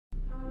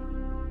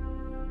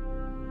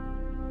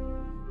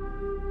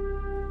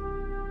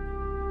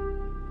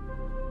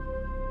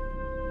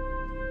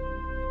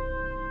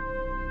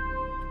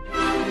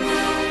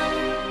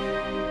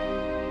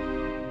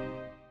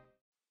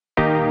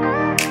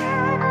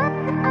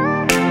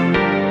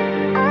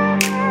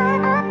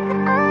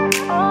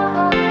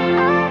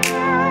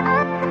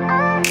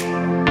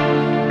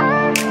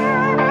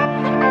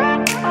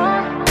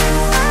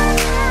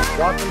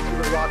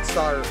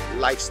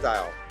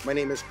My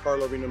name is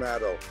Carlo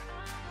Rinomato,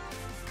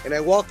 and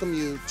I welcome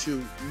you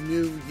to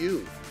New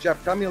You.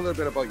 Jeff, tell me a little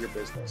bit about your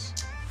business.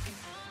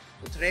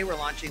 Well, today we're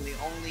launching the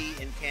only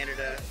in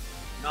Canada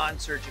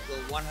non-surgical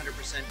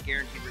 100%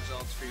 guaranteed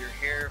results for your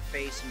hair,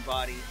 face, and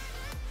body.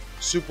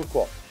 Super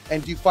cool.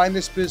 And do you find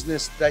this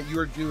business that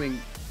you're doing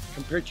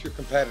compared to your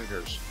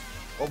competitors,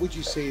 what would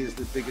you say is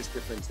the biggest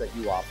difference that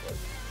you offer?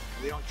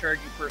 We don't charge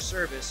you per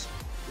service.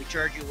 We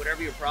charge you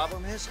whatever your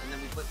problem is, and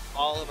then we put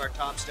all of our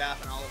top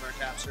staff and all of our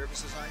top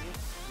services on you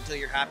until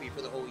you're happy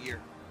for the whole year.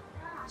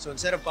 So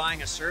instead of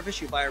buying a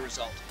service, you buy a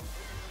result.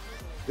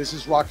 This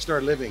is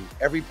Rockstar living.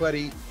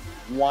 Everybody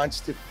wants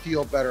to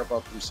feel better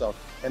about themselves,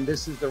 and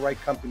this is the right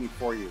company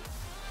for you.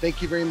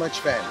 Thank you very much,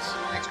 fans.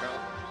 Thanks,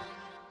 Carl.